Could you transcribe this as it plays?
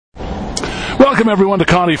Welcome, everyone, to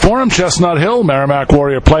County Forum, Chestnut Hill. Merrimack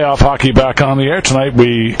Warrior playoff hockey back on the air. Tonight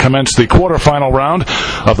we commence the quarterfinal round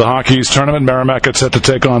of the Hockey East tournament. Merrimack gets set to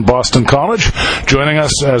take on Boston College. Joining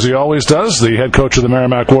us, as he always does, the head coach of the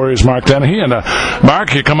Merrimack Warriors, Mark Dennehy. And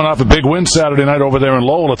Mark, you're coming off a big win Saturday night over there in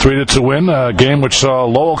Lowell, a 3-2 win, a game which saw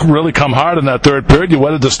Lowell really come hard in that third period. You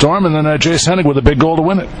weathered the storm, and then Jace Hennig with a big goal to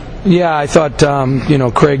win it. Yeah, I thought,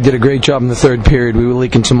 Craig did a great job in the third period. We were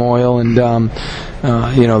leaking some oil, and,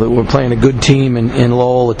 that we're playing a good team in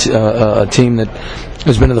Lowell, a team that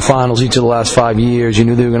has been to the finals each of the last 5 years. You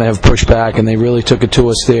knew they were going to have pushback, and they really took it to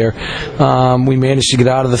us there. We managed to get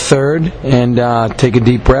out of the third and take a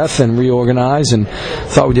deep breath and reorganize, and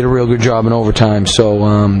thought we did a real good job in overtime.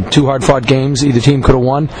 So 2 hard-fought games. Either team could have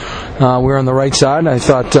won. We were on the right side, and I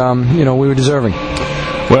thought, we were deserving.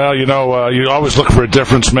 Well, you always look for a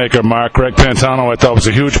difference maker, Mark. Greg Pantano, I thought, was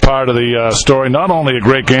a huge part of the story. Not only a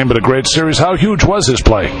great game, but a great series. How huge was his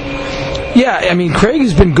play? Yeah, Craig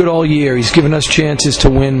has been good all year. He's given us chances to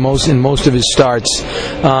win in most of his starts.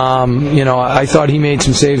 I thought he made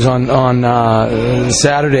some saves on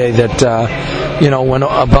Saturday that, went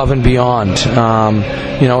above and beyond.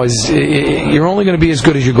 You're only going to be as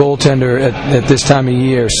good as your goaltender at this time of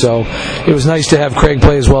year. So it was nice to have Craig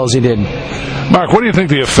play as well as he did. Mark, what do you think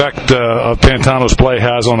the effect of Pantano's play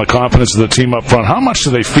has on the confidence of the team up front? How much do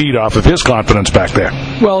they feed off of his confidence back there?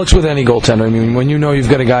 Well, it's with any goaltender. When you know you've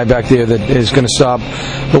got a guy back there that is going to stop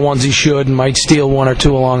the ones he should and might steal one or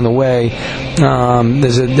two along the way,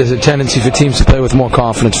 there's a tendency for teams to play with more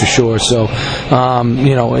confidence for sure. So,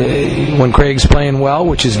 when Craig's playing well,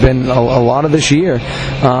 which has been a lot of this year,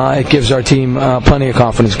 it gives our team plenty of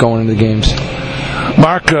confidence going into the games.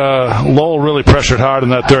 Mark, Lowell really pressured hard in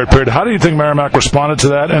that third period. How do you think Merrimack responded to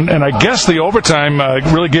that? And I guess the overtime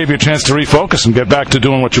really gave you a chance to refocus and get back to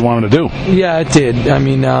doing what you wanted to do. Yeah, it did.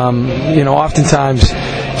 Oftentimes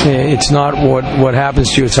it's not what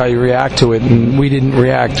happens to you, it's how you react to it. And we didn't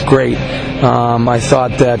react great. I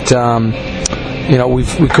thought that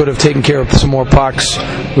we could have taken care of some more pucks.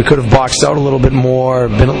 We could have boxed out a little bit more,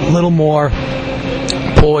 been a little more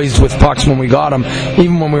poised with pucks when we got them,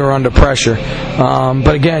 even when we were under pressure.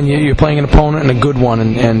 But again, you're playing an opponent and a good one,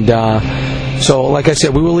 and so like I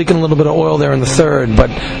said, we were leaking a little bit of oil there in the third,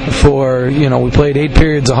 but we played 8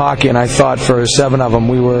 periods of hockey, and I thought for 7 of them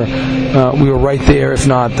we were right there, if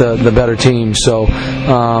not the better team. So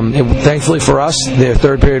thankfully for us, their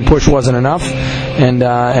third period push wasn't enough, and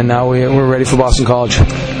now we're ready for Boston College.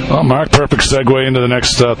 Well, Mark, perfect segue into the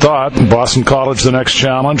next thought. Boston College, the next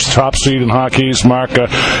challenge, top seed in Hockey East. Mark,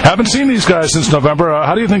 haven't seen these guys since November.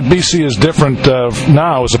 How do you think BC is different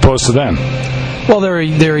now as opposed to then? Well, they're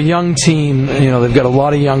a young team. They've got a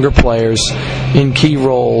lot of younger players in key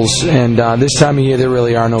roles, and this time of year there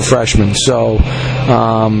really are no freshmen. So,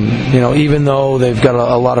 even though they've got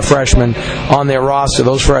a lot of freshmen on their roster,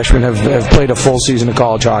 those freshmen have played a full season of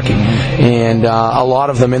college hockey, and a lot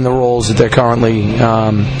of them in the roles that they're currently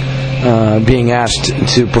being asked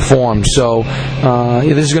to perform. So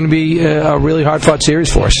this is going to be a really hard-fought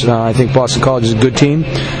series for us. I think Boston College is a good team.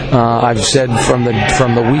 I've said from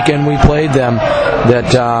the weekend we played them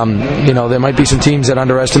that there might be some teams that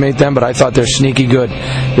underestimate them, but I thought they're sneaky good.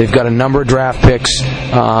 They've got a number of draft picks.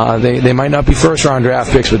 They might not be first-round draft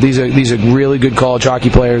picks, but these are really good college hockey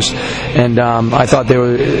players, and I thought they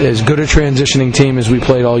were as good a transitioning team as we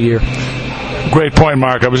played all year. Great point,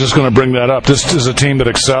 Mark. I was just going to bring that up. This is a team that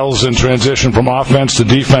excels in transition from offense to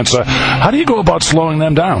defense. How do you go about slowing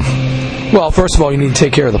them down? Well, first of all, you need to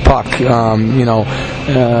take care of the puck.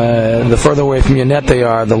 The further away from your net they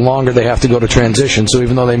are, the longer they have to go to transition. So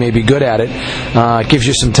even though they may be good at it, it gives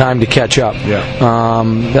you some time to catch up. Yeah.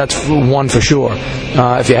 That's one for sure.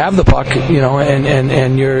 If you have the puck,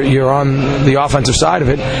 and you're on the offensive side of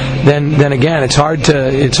it, then again, it's hard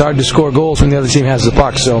to score goals when the other team has the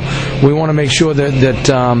puck. So we want to make sure that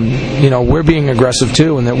we're being aggressive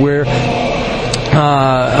too, and that we're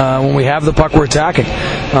when we have the puck, we're attacking.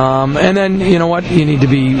 And then, you know what? You need to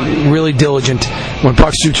be really diligent. When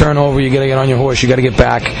pucks do turn over, you got to get on your horse. You got to get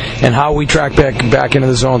back. And how we track back into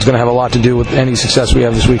the zone is going to have a lot to do with any success we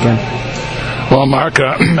have this weekend. Well, Mark,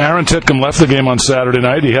 Aaron Titcomb left the game on Saturday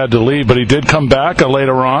night. He had to leave, but he did come back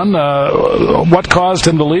later on. What caused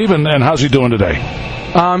him to leave, and how's he doing today?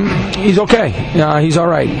 He's okay. He's all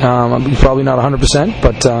right. He's probably not 100%,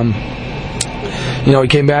 but he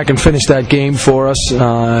came back and finished that game for us. He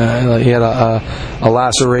had a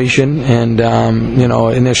laceration, and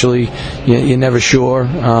initially you're never sure.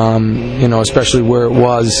 Especially where it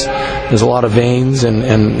was. There's a lot of veins, and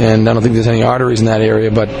I don't think there's any arteries in that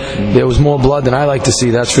area, but there was more blood than I like to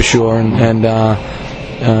see. That's for sure. And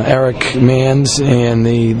Eric Manns and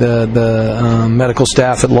the medical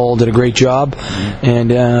staff at Lowell did a great job,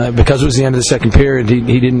 and because it was the end of the second period,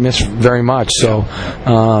 he didn't miss very much, so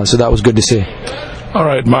that was good to see. All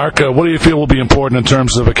right, Mark, what do you feel will be important in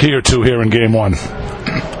terms of a key or two here in Game 1?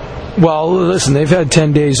 Well, listen, they've had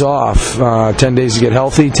 10 days off, 10 days to get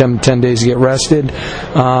healthy, 10 days to get rested,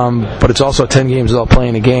 but it's also 10 games without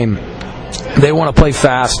playing a game. They want to play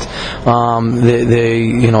fast.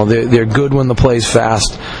 They're good when the play's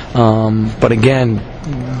fast, but again,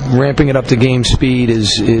 ramping it up to game speed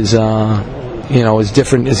is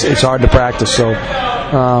different. It's hard to practice, so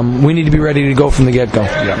we need to be ready to go from the get-go.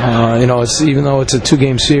 Even though it's a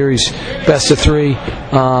 2-game series, best of 3,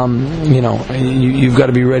 you've got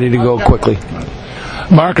to be ready to go quickly.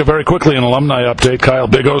 Mark, very quickly, an alumni update. Kyle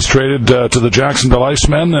Bigos traded to the Jacksonville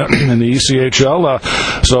Icemen in the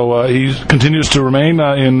ECHL, so he continues to remain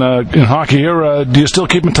in hockey here. Do you still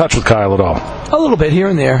keep in touch with Kyle at all? A little bit here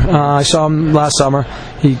and there. I saw him last summer.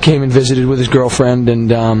 He came and visited with his girlfriend,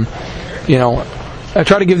 and I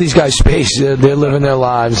try to give these guys space. They're living their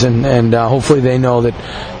lives, and hopefully they know that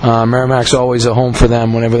Merrimack's always a home for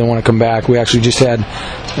them whenever they want to come back. We actually just had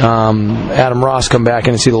Adam Ross come back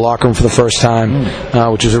in and see the locker room for the first time,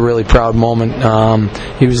 which is a really proud moment.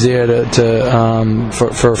 He was there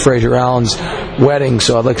for Fraser Allen's wedding,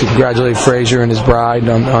 so I'd like to congratulate Fraser and his bride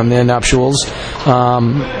on their nuptials.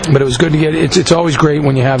 But it was good to get. It's always great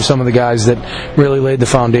when you have some of the guys that really laid the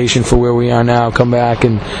foundation for where we are now come back,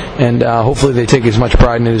 and hopefully they take as much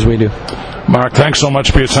pride in it as we do. Mark, thanks so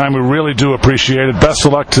much for your time. We really do appreciate it. Best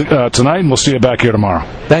of luck tonight, and we'll see you back here tomorrow.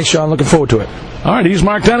 Thanks, Sean. Looking forward to it. All right, he's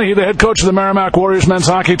Mark Dennehy, the head coach of the Merrimack Warriors men's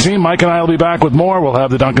hockey team. Mike and I will be back with more. We'll have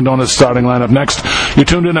the Dunkin' Donuts starting lineup next. You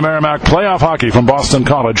tuned in to Merrimack Playoff Hockey from Boston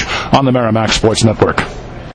College on the Merrimack Sports Network.